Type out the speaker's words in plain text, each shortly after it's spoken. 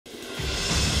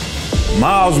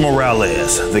Miles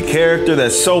Morales, the character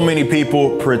that so many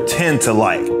people pretend to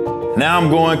like. Now I'm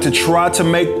going to try to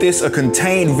make this a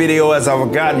contained video as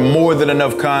I've gotten more than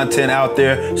enough content out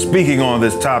there speaking on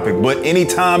this topic. But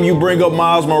anytime you bring up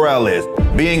Miles Morales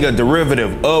being a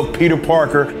derivative of Peter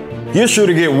Parker, you're sure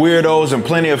to get weirdos and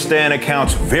plenty of stan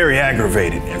accounts very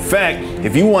aggravated. In fact,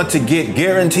 if you want to get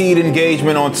guaranteed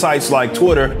engagement on sites like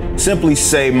Twitter, simply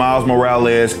say Miles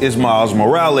Morales is Miles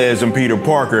Morales and Peter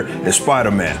Parker is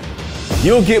Spider-Man.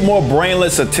 You'll get more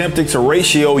brainless attempting to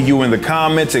ratio you in the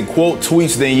comments and quote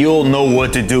tweets than you'll know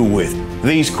what to do with.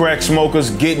 These crack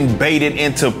smokers getting baited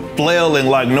into flailing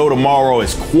like no tomorrow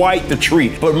is quite the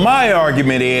treat. But my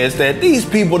argument is that these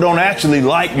people don't actually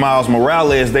like Miles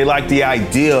Morales, they like the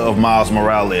idea of Miles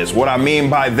Morales. What I mean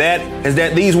by that is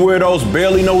that these weirdos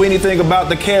barely know anything about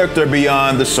the character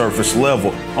beyond the surface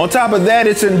level. On top of that,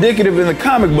 it's indicative in the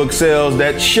comic book sales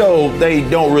that show they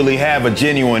don't really have a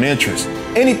genuine interest.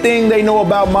 Anything they know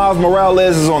about Miles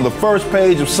Morales is on the first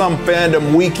page of some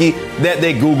fandom wiki that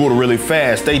they Googled really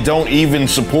fast. They don't even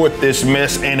support this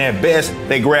mess, and at best,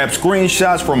 they grab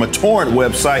screenshots from a torrent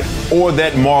website or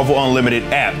that Marvel Unlimited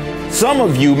app. Some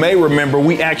of you may remember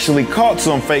we actually caught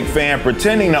some fake fan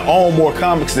pretending to own more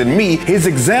comics than me. His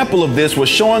example of this was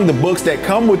showing the books that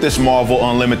come with this Marvel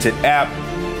Unlimited app.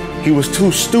 He was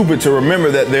too stupid to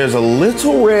remember that there's a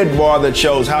little red bar that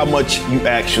shows how much you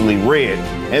actually read.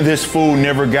 And this fool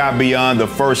never got beyond the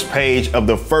first page of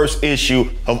the first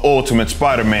issue of Ultimate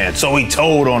Spider-Man, so he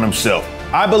told on himself.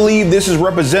 I believe this is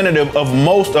representative of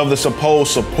most of the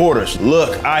supposed supporters.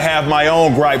 Look, I have my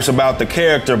own gripes about the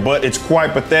character, but it's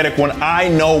quite pathetic when I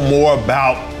know more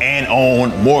about and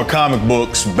own more comic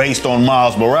books based on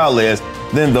Miles Morales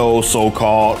than those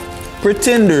so-called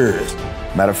pretenders.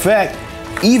 Matter of fact,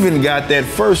 even got that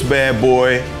first bad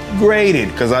boy graded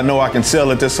because I know I can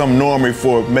sell it to some normie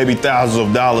for maybe thousands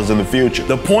of dollars in the future.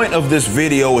 The point of this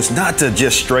video is not to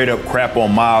just straight up crap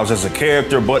on Miles as a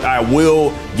character, but I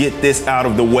will get this out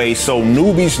of the way so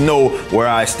newbies know where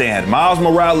I stand. Miles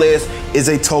Morales is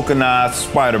a tokenized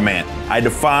Spider-Man. I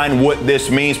define what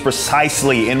this means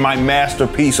precisely in my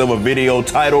masterpiece of a video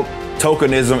titled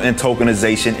Tokenism and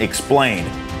Tokenization Explained.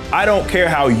 I don't care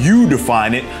how you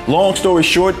define it. Long story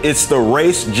short, it's the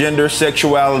race, gender,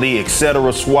 sexuality,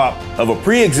 etc. swap of a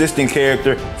pre-existing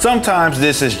character. Sometimes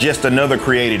this is just another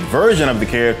created version of the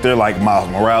character like Miles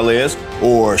Morales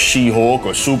or She-Hulk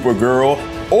or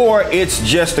Supergirl, or it's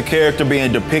just the character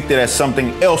being depicted as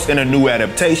something else in a new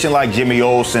adaptation like Jimmy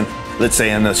Olsen, let's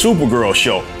say in the Supergirl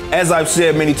show. As I've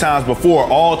said many times before,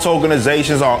 all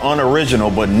tokenizations are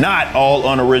unoriginal, but not all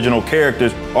unoriginal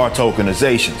characters are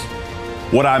tokenizations.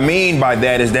 What I mean by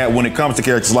that is that when it comes to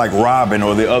characters like Robin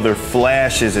or the other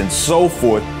Flashes and so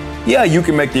forth, yeah, you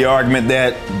can make the argument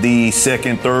that the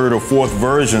second, third, or fourth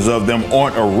versions of them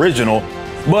aren't original,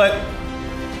 but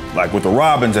like with the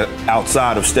Robins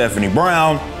outside of Stephanie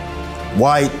Brown,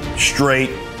 white,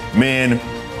 straight men,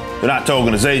 they're not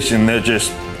tokenization, they're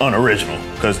just unoriginal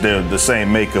because they're the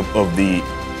same makeup of the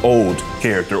old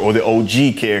character or the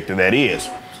OG character that is.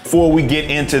 Before we get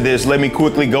into this, let me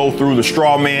quickly go through the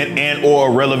straw man and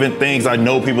or relevant things I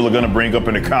know people are gonna bring up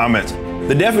in the comments.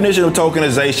 The definition of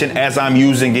tokenization as I'm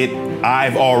using it,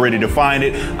 I've already defined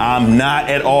it. I'm not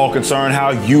at all concerned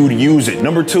how you'd use it.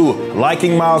 Number two,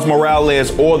 liking Miles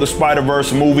Morales or the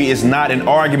Spider-Verse movie is not an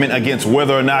argument against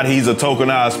whether or not he's a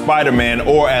tokenized Spider-Man,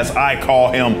 or as I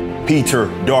call him, Peter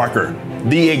Darker.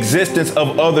 The existence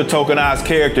of other tokenized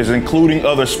characters, including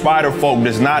other Spider-Folk,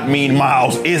 does not mean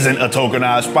Miles isn't a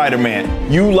tokenized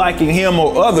Spider-Man. You liking him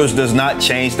or others does not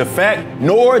change the fact,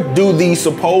 nor do the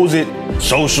supposed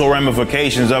social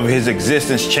ramifications of his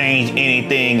existence change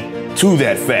anything to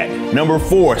that fact. Number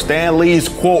four, Stan Lee's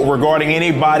quote regarding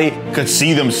anybody could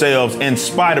see themselves in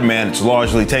Spider-Man. It's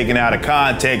largely taken out of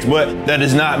context, but that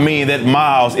does not mean that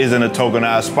Miles isn't a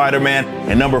tokenized Spider-Man.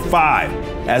 And number five,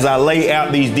 as I lay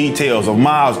out these details of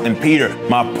Miles and Peter,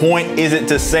 my point isn't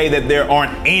to say that there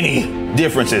aren't any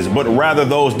differences, but rather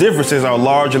those differences are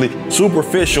largely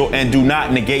superficial and do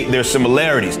not negate their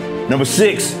similarities. Number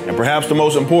six, and perhaps the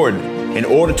most important, in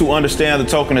order to understand the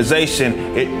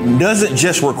tokenization, it doesn't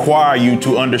just require you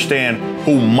to understand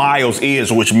who Miles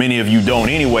is, which many of you don't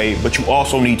anyway, but you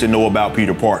also need to know about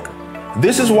Peter Parker.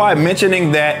 This is why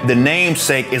mentioning that the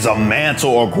namesake is a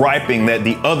mantle or griping that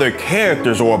the other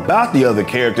characters or about the other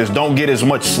characters don't get as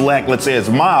much slack, let's say, as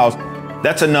Miles,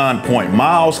 that's a non-point.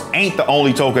 Miles ain't the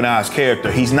only tokenized character.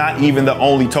 He's not even the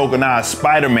only tokenized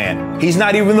Spider-Man. He's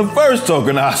not even the first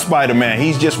tokenized Spider-Man.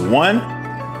 He's just one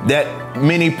that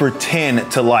many pretend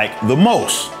to like the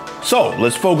most. So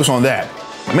let's focus on that.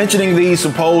 Mentioning these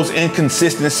supposed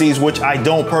inconsistencies, which I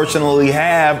don't personally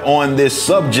have on this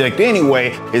subject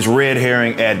anyway, is red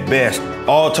herring at best.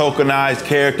 All tokenized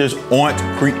characters aren't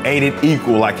created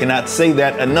equal. I cannot say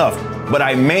that enough, but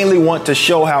I mainly want to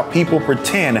show how people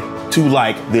pretend to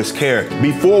like this character.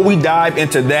 Before we dive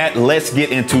into that, let's get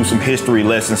into some history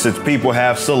lessons since people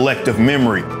have selective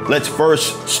memory. Let's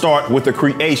first start with the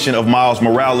creation of Miles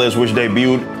Morales, which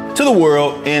debuted to the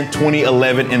world in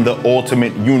 2011 in the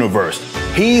Ultimate Universe.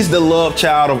 He's the love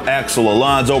child of Axel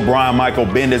Alonso, Brian Michael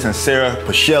Bendis, and Sarah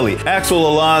Pichelli. Axel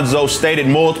Alonso stated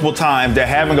multiple times that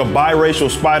having a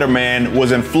biracial Spider-Man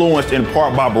was influenced in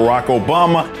part by Barack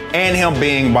Obama and him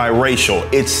being biracial.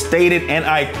 It's stated, and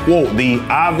I quote, "The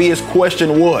obvious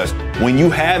question was, when you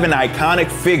have an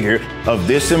iconic figure of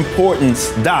this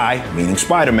importance die," meaning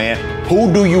Spider-Man,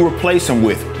 "who do you replace him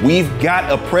with? We've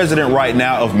got a president right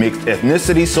now of mixed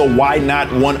ethnicity, so why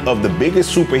not one of the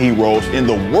biggest superheroes in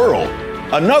the world?"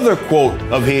 Another quote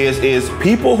of his is,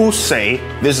 "People who say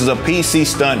this is a PC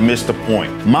stunt miss the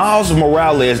point. Miles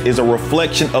Morales is a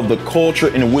reflection of the culture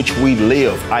in which we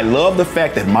live. I love the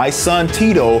fact that my son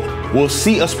Tito will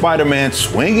see a Spider-Man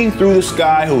swinging through the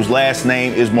sky whose last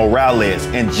name is Morales,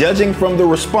 and judging from the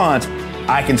response,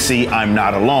 I can see I'm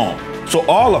not alone." So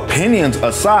all opinions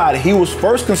aside, he was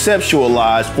first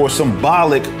conceptualized for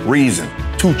symbolic reason,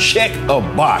 to check a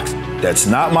box. That's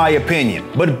not my opinion.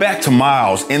 But back to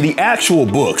Miles. In the actual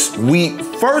books, we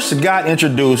first got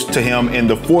introduced to him in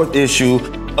the 4th issue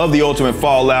of the Ultimate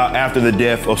Fallout after the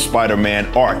death of Spider-Man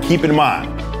arc. Keep in mind,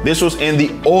 this was in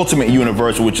the Ultimate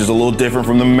Universe, which is a little different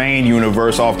from the main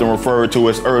universe, often referred to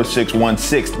as Earth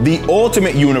 616. The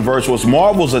Ultimate Universe was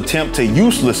Marvel's attempt to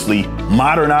uselessly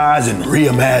modernize and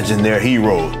reimagine their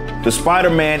heroes. The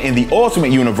Spider-Man in the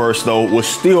Ultimate Universe, though, was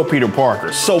still Peter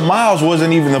Parker. So Miles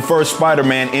wasn't even the first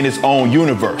Spider-Man in his own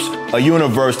universe, a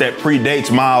universe that predates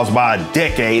Miles by a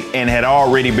decade and had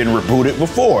already been rebooted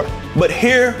before. But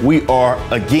here we are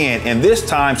again, and this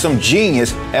time some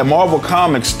genius at Marvel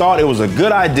Comics thought it was a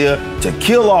good idea to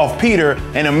kill off Peter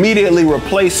and immediately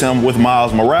replace him with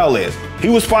Miles Morales. He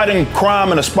was fighting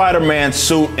crime in a Spider-Man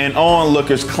suit, and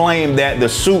onlookers claimed that the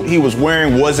suit he was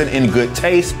wearing wasn't in good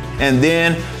taste. And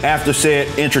then, after said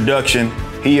introduction,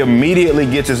 he immediately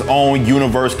gets his own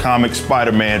Universe Comics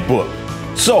Spider-Man book.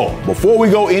 So, before we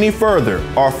go any further,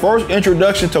 our first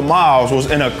introduction to Miles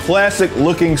was in a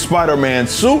classic-looking Spider-Man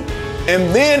suit, and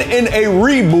then in a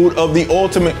reboot of the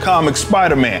Ultimate Comics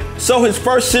Spider-Man. So his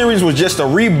first series was just a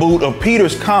reboot of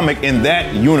Peter's comic in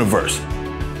that universe.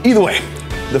 Either way,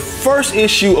 the first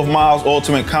issue of Miles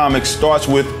Ultimate Comics starts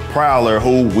with Prowler,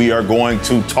 who we are going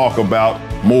to talk about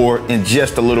more in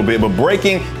just a little bit, but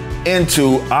breaking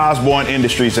into Osborn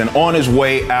Industries, and on his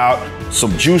way out,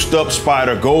 some juiced up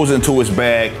spider goes into his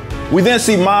bag. We then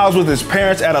see Miles with his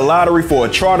parents at a lottery for a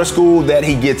charter school that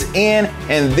he gets in,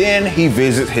 and then he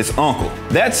visits his uncle.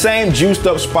 That same juiced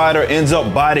up spider ends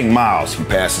up biting Miles. He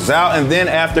passes out, and then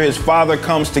after his father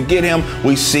comes to get him,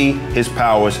 we see his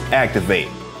powers activate.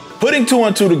 Putting 2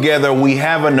 and 2 together, we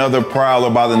have another Prowler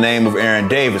by the name of Aaron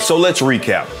Davis. So let's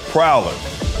recap. Prowler,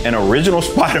 an original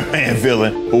Spider-Man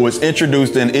villain who was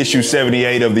introduced in issue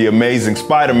 78 of The Amazing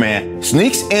Spider-Man,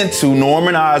 sneaks into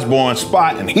Norman Osborn's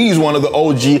spot, and he's one of the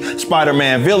OG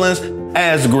Spider-Man villains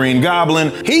as Green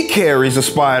Goblin. He carries a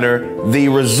spider, the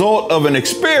result of an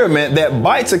experiment that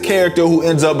bites a character who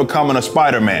ends up becoming a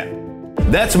Spider-Man.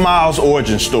 That's Miles'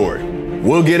 origin story.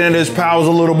 We'll get into his powers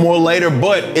a little more later,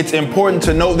 but it's important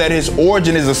to note that his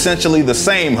origin is essentially the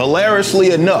same. Hilariously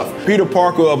enough, Peter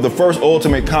Parker of the first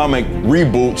Ultimate comic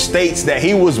reboot states that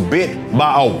he was bit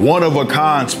by a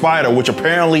one-of-a-kind spider, which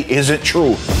apparently isn't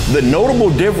true. The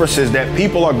notable differences that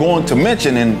people are going to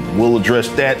mention, and we'll address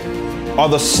that, are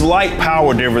the slight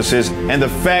power differences and the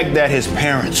fact that his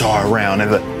parents are around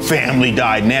and the family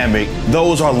dynamic.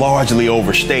 Those are largely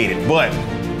overstated, but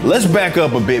let's back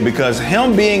up a bit because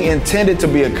him being intended to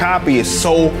be a copy is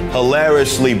so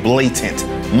hilariously blatant.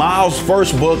 Miles'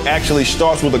 first book actually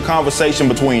starts with a conversation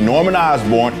between Norman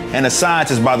Osborn and a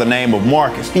scientist by the name of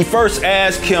Marcus. He first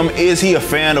asks him, is he a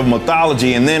fan of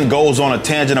mythology, and then goes on a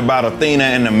tangent about Athena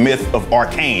and the myth of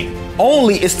Arcane.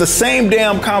 Only it's the same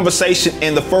damn conversation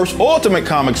in the first Ultimate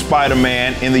Comics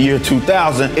Spider-Man in the year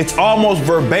 2000. It's almost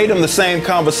verbatim the same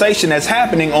conversation that's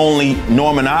happening, only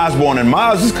Norman Osborn in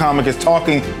Miles' comic is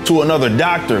talking to another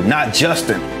doctor, not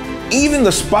Justin. Even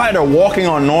the spider walking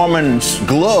on Norman's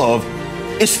glove,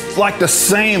 it's like the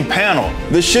same panel.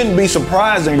 This shouldn't be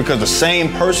surprising because the same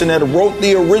person that wrote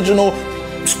the original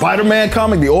Spider-Man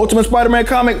comic, the Ultimate Spider-Man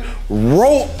comic,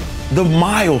 wrote the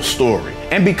Miles story.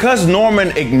 And because Norman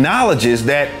acknowledges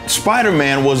that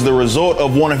Spider-Man was the result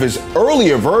of one of his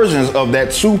earlier versions of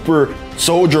that super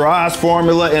soldier Oz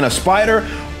formula in a spider,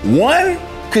 one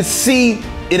could see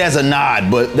it as a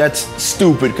nod, but that's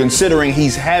stupid considering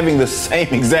he's having the same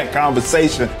exact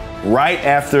conversation right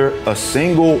after a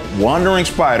single wandering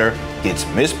spider gets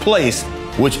misplaced,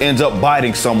 which ends up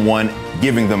biting someone,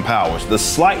 giving them powers. The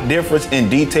slight difference in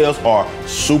details are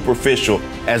superficial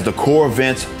as the core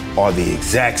events are the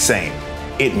exact same.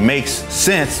 It makes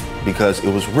sense because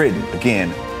it was written,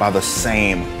 again, by the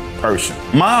same person.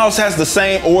 Miles has the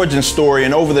same origin story,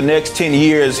 and over the next 10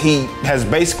 years, he has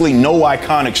basically no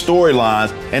iconic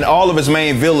storylines, and all of his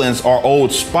main villains are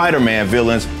old Spider-Man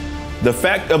villains. The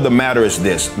fact of the matter is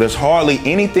this: there's hardly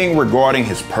anything regarding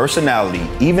his personality,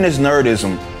 even his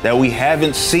nerdism, that we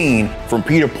haven't seen from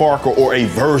Peter Parker or a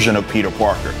version of Peter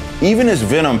Parker. Even his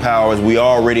Venom powers we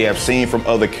already have seen from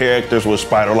other characters with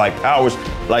spider-like powers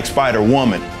like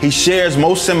Spider-Woman. He shares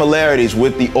most similarities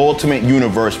with the Ultimate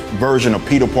Universe version of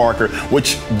Peter Parker,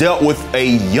 which dealt with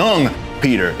a young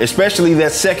Peter, especially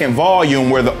that second volume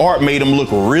where the art made him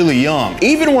look really young.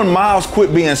 Even when Miles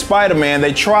quit being Spider-Man,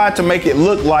 they tried to make it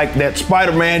look like that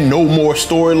Spider-Man No More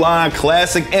storyline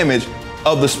classic image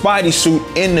of the Spidey suit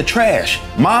in the trash.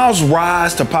 Miles'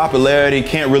 rise to popularity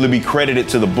can't really be credited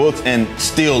to the books and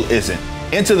still isn't.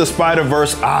 Into the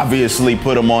Spider-Verse obviously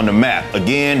put him on the map.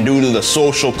 Again, due to the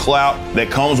social clout that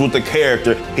comes with the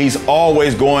character, he's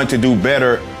always going to do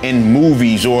better in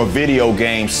movies or a video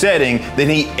game setting than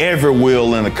he ever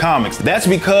will in the comics. That's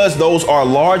because those are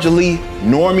largely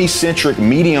normie-centric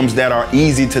mediums that are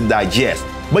easy to digest.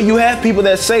 But you have people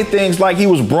that say things like he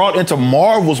was brought into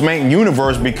Marvel's main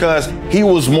universe because he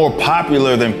was more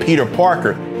popular than Peter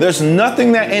Parker. There's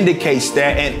nothing that indicates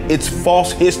that, and it's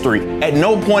false history. At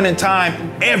no point in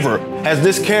time ever has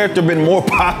this character been more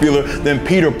popular than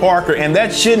Peter Parker, and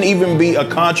that shouldn't even be a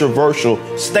controversial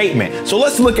statement. So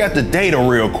let's look at the data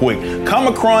real quick.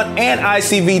 Comicron and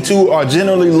ICV2 are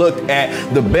generally looked at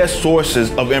the best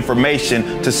sources of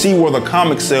information to see where the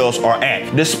comic sales are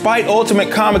at. Despite Ultimate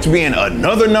Comics being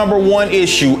another #1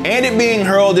 issue and it being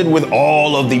heralded with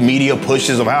all of the media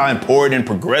pushes of how important and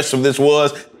progressive this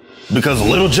was, because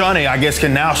little Johnny, I guess,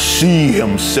 can now see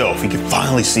himself. He can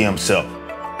finally see himself.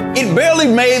 It barely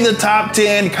made the top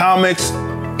 10 comics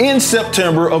in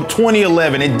September of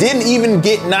 2011. It didn't even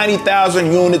get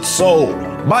 90,000 units sold.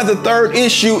 By the third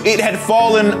issue, it had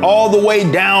fallen all the way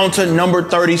down to number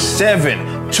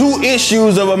 37. 2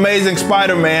 issues of Amazing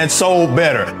Spider-Man sold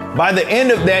better. By the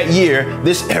end of that year,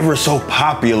 this ever so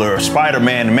popular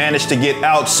Spider-Man managed to get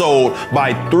outsold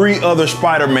by 3 other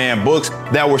Spider-Man books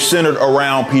that were centered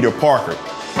around Peter Parker.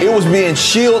 It was being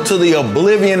shielded to the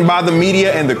oblivion by the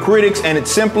media and the critics, and it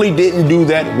simply didn't do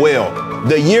that well.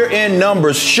 The year-end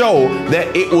numbers show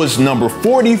that it was number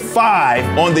 45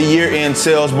 on the year-end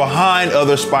sales behind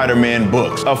other Spider-Man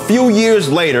books. A few years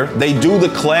later, they do the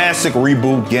classic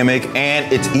reboot gimmick, and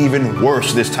it's even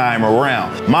worse this time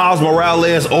around. Miles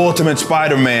Morales' Ultimate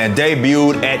Spider-Man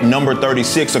debuted at number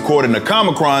 36 according to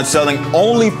Comicron, selling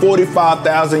only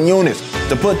 45,000 units.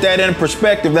 To put that in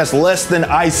perspective, that's less than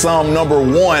ISOM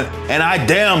 #1, and I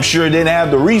damn sure didn't have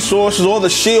the resources or the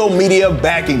Shield media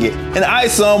backing it. And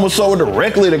ISOM was sold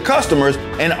directly to customers,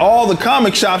 and all the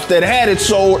comic shops that had it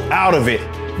sold out of it.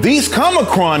 These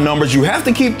Comicron numbers, you have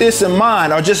to keep this in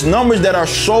mind, are just numbers that are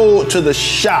sold to the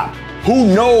shop. Who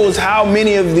knows how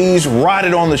many of these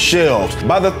rotted on the shelves?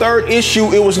 By the third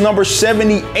issue, it was number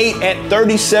 78 at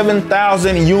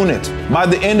 37,000 units. By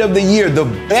the end of the year, the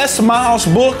best Miles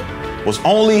book was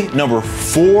only number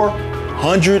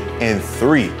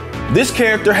 403. This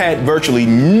character had virtually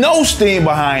no steam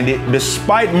behind it,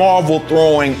 despite Marvel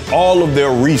throwing all of their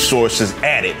resources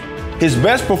at it. His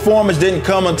best performance didn't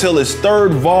come until his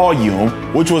third volume,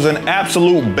 which was an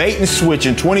absolute bait and switch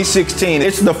in 2016.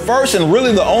 It's the first and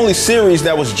really the only series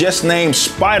that was just named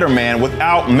Spider-Man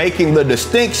without making the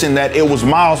distinction that it was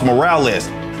Miles Morales.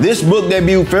 This book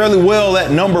debuted fairly well at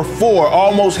number 4,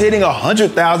 almost hitting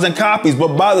 100,000 copies,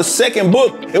 but by the second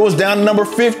book, it was down to number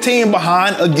 15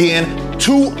 behind, again,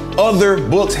 2 other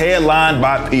books headlined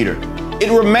by Peter. It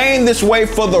remained this way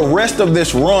for the rest of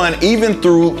this run, even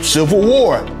through Civil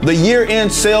War. The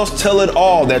year-end sales tell it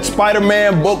all. That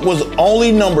Spider-Man book was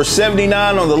only number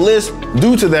 79 on the list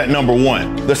due to that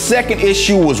 #1. The second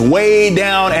issue was way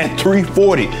down at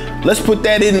 340. Let's put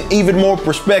that in even more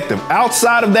perspective.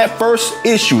 Outside of that first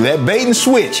issue, that bait and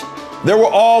switch, there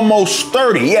were almost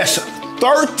 30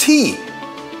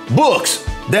 books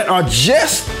that are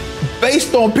just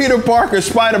based on Peter Parker's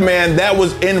Spider-Man that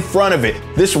was in front of it.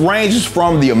 This ranges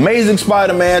from the Amazing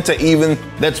Spider-Man to even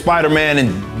that Spider-Man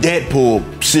and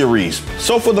Deadpool series.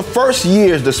 So for the first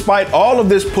years, despite all of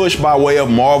this push by way of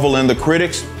Marvel and the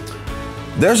critics,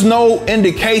 there's no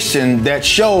indication that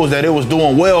shows that it was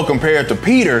doing well compared to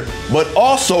Peter, but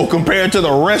also compared to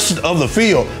the rest of the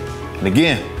field. And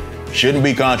again, shouldn't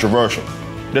be controversial.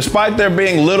 Despite there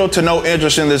being little to no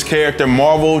interest in this character,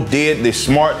 Marvel did the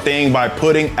smart thing by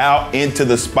putting out Into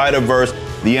the Spider-Verse,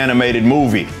 the animated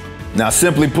movie. Now,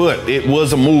 simply put, it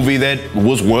was a movie that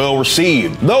was well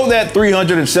received. Though that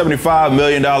 $375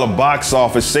 million box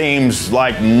office seems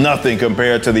like nothing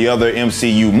compared to the other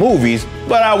MCU movies,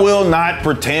 but I will not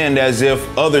pretend as if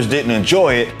others didn't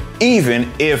enjoy it,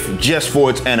 even if just for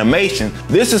its animation.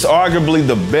 This is arguably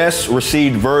the best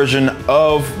received version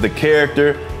of the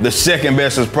character. The second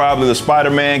best is probably the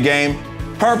Spider-Man game.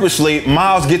 Purposely,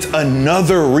 Miles gets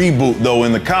another reboot though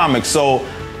in the comics, so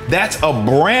that's a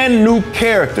brand new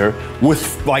character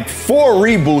with like 4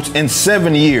 reboots in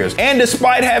 7 years. And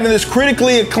despite having this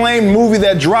critically acclaimed movie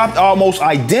that dropped almost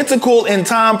identical in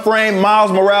time frame,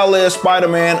 Miles Morales'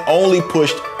 Spider-Man only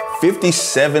pushed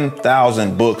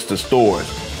 57,000 books to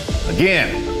stores.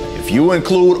 Again, if you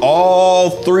include all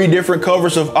 3 different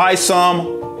covers of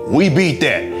ISOM, we beat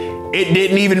that. It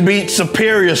didn't even beat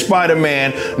Superior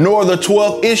Spider-Man, nor the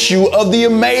 12th issue of The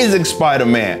Amazing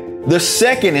Spider-Man. The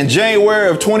second in January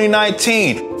of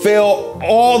 2019 fell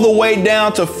all the way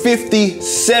down to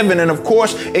 57, and of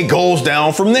course, it goes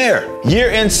down from there.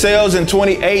 Year-end sales in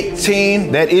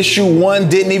 2018, that issue 1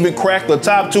 didn't even crack the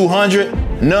top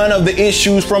 200. None of the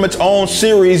issues from its own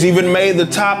series even made the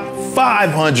top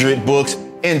 500 books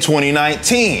in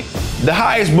 2019. The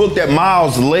highest book that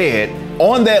Miles led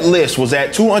on that list was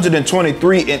at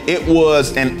 223, and it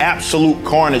was an Absolute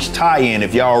Carnage tie-in,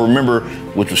 if y'all remember,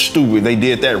 which was stupid. They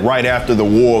did that right after the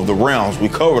War of the Realms. We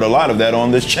covered a lot of that on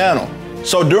this channel.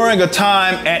 So during a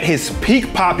time at his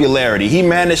peak popularity, he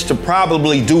managed to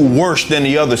probably do worse than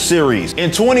the other series.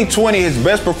 In 2020, his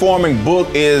best performing book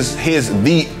is his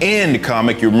The End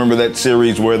comic. You remember that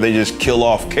series where they just kill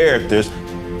off characters?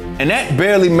 And that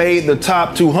barely made the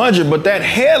top 200, but that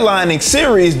headlining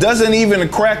series doesn't even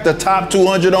crack the top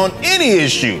 200 on any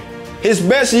issue. His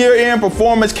best year-end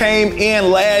performance came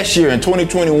in last year in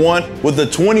 2021 with the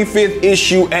 25th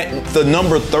issue at the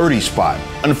number 30 spot.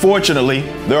 Unfortunately,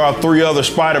 there are 3 other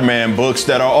Spider-Man books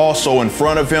that are also in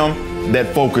front of him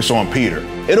that focus on Peter.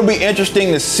 It'll be interesting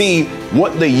to see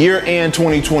what the year-end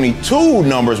 2022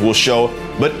 numbers will show,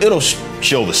 but it'll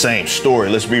show the same story,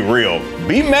 let's be real.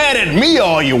 Be mad at me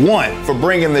all you want for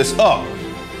bringing this up,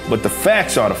 but the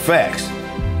facts are the facts.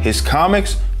 His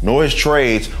comics nor his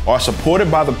trades are supported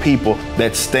by the people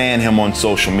that stan him on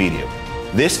social media.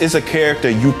 This is a character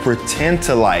you pretend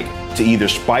to like to either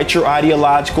spite your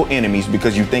ideological enemies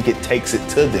because you think it takes it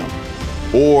to them,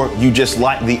 or you just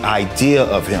like the idea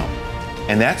of him.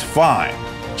 And that's fine,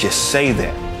 just say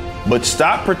that. But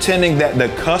stop pretending that the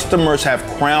customers have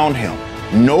crowned him.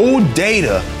 No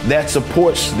data that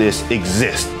supports this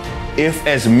exists. If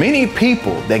as many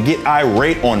people that get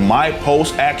irate on my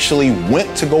post actually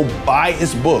went to go buy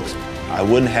his books, I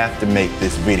wouldn't have to make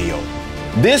this video.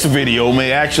 This video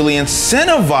may actually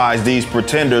incentivize these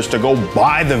pretenders to go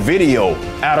buy the video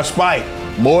out of spite,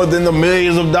 more than the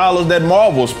millions of dollars that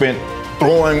Marvel spent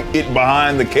throwing it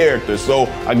behind the character. So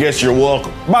I guess you're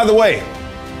welcome. By the way,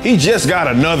 he just got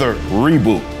another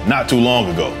reboot not too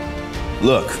long ago.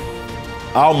 Look,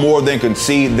 I'll more than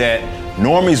concede that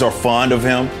normies are fond of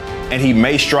him, and he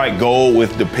may strike gold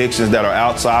with depictions that are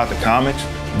outside the comics.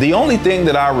 The only thing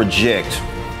that I reject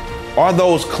are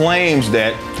those claims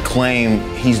that claim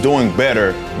he's doing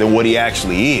better than what he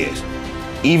actually is.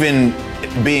 Even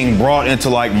being brought into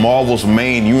like Marvel's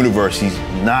main universe, he's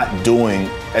not doing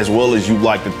as well as you'd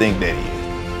like to think that he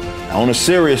is. Now, on a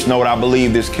serious note, I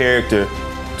believe this character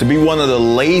to be one of the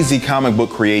lazy comic book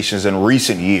creations in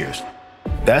recent years.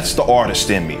 That's the artist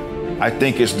in me. I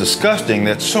think it's disgusting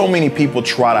that so many people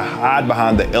try to hide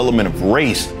behind the element of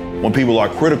race when people are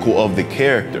critical of the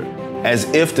character, as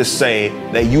if to say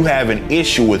that you have an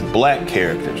issue with black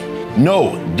characters.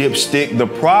 No, dipstick, the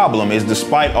problem is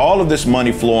despite all of this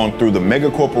money flowing through the mega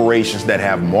corporations that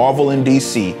have Marvel and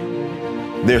DC,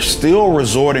 they're still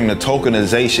resorting to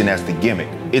tokenization as the gimmick.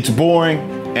 It's boring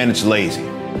and it's lazy.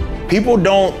 People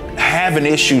don't have an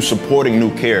issue supporting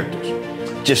new characters.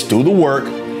 Just do the work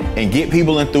and get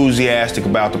people enthusiastic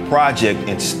about the project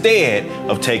instead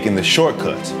of taking the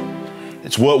shortcuts.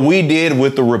 It's what we did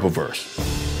with the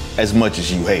Rippaverse, as much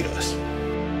as you hate us.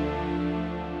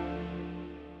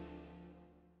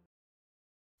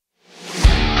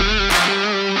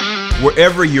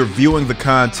 Wherever you're viewing the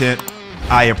content,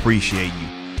 I appreciate you.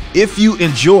 If you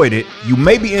enjoyed it, you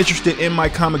may be interested in my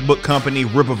comic book company,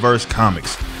 Rippaverse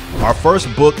Comics. Our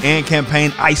first book and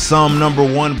campaign, ISOM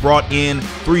 #1, brought in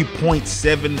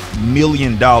 $3.7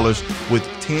 million with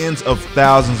tens of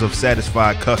thousands of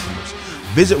satisfied customers.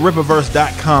 Visit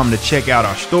Rippaverse.com to check out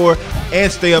our store and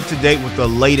stay up to date with the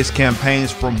latest campaigns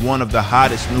from one of the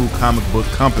hottest new comic book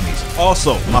companies.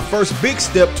 Also, my first big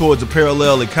step towards a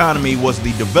parallel economy was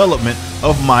the development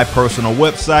of my personal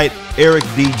website,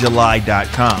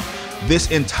 ericdjuly.com.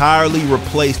 This entirely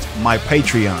replaced my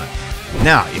Patreon.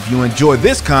 Now, if you enjoy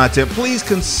this content, please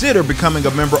consider becoming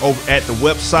a member over at the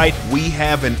website. We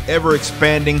have an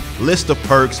ever-expanding list of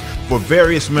perks for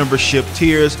various membership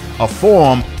tiers, a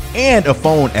forum, and a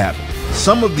phone app.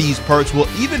 Some of these perks will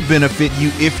even benefit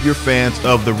you if you're fans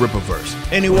of the Rippaverse.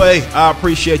 Anyway, I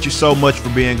appreciate you so much for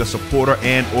being a supporter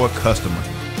and or customer.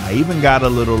 I even got a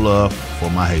little love for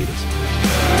my haters.